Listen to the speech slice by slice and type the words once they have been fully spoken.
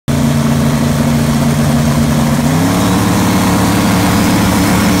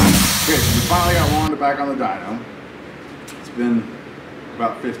back on the dyno. It's been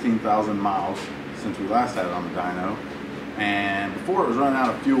about 15,000 miles since we last had it on the dyno, and before it was running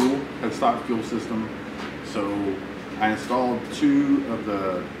out of fuel, had stock fuel system, so I installed 2 of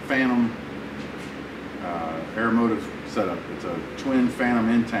the Phantom Aeromotive setup. It's a twin Phantom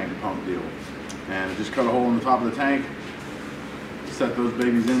intank pump deal, and just cut a hole in the top of the tank, set those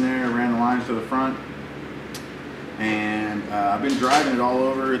babies in there, ran the lines to the front, and I've been driving it all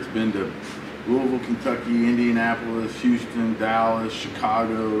over. It's been to Louisville, Kentucky, Indianapolis, Houston, Dallas,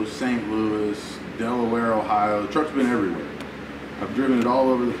 Chicago, St. Louis, Delaware, Ohio. The truck's been everywhere. I've driven it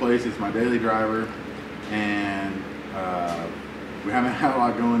all over the place. It's my daily driver, and we haven't had a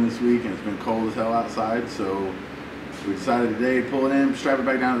lot going this week, and it's been cold as hell outside, so we decided today to pull it in, strap it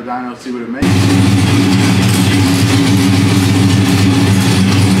back down to the dyno, see what it makes.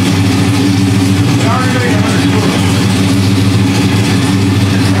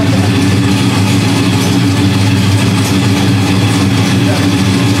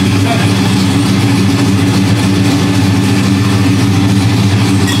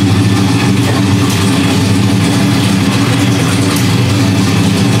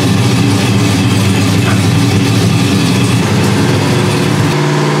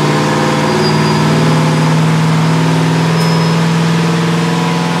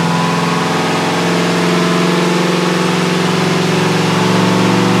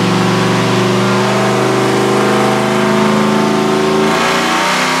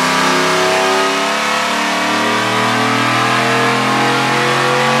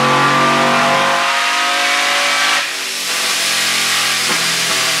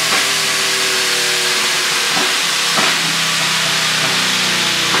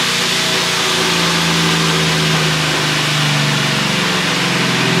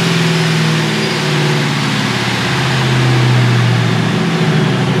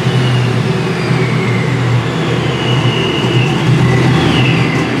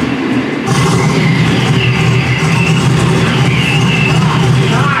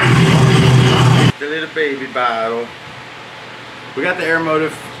 Baby battle. We got the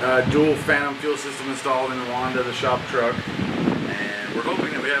Aeromotive Dual Phantom fuel system installed in Rwanda, the shop truck, and we're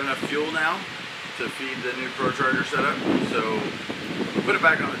hoping that we have enough fuel now to feed the new Procharger setup. So we put it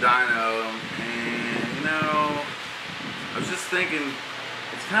back on the dyno, and you know, I was just thinking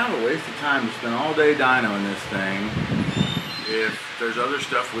it's kind of a waste of time to spend all day dynoing this thing if there's other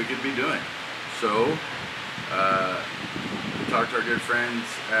stuff we could be doing. So we talked to our good friends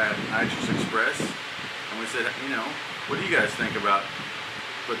at Nitrous Express, and we said, you know, what do you guys think about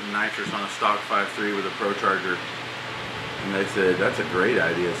putting nitrous on a stock 5.3 with a Procharger? And they said, that's a great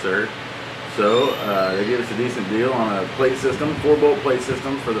idea, sir. So they gave us a decent deal on a plate system, 4-bolt plate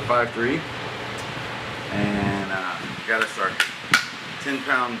system for the 5.3. And got us our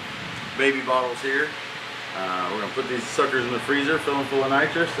 10-pound baby bottles here. We're going to put these suckers in the freezer, fill them full of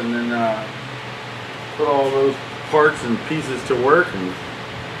nitrous, and then put all those parts and pieces to work and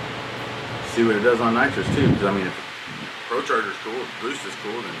see what it does on nitrous too. Because I mean, if Procharger's cool, if boost is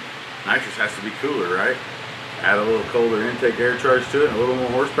cool, then nitrous has to be cooler, right? Add a little colder intake air charge to it, a little more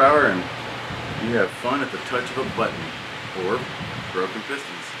horsepower, and you have fun at the touch of a button. Or broken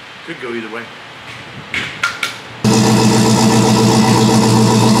pistons. Could go either way.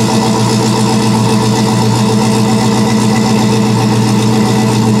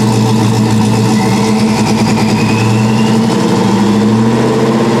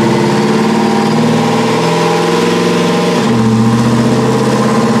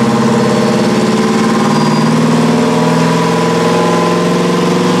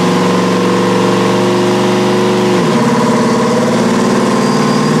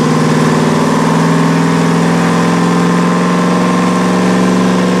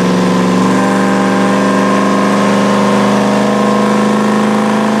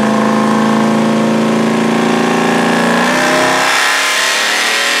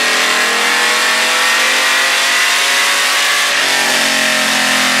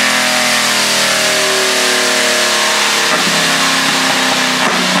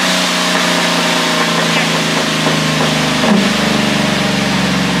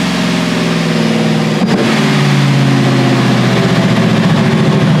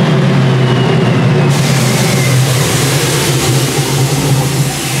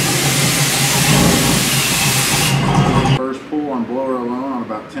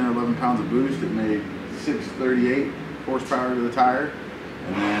 Pounds of boost, it made 638 horsepower to the tire,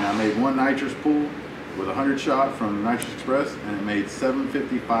 and then I made one nitrous pull with a 100 shot from Nitrous Express, and it made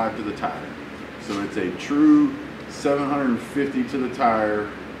 755 to the tire. So it's a true 750 to the tire,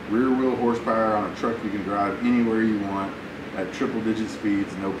 rear wheel horsepower on a truck you can drive anywhere you want at triple digit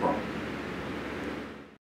speeds, no problem.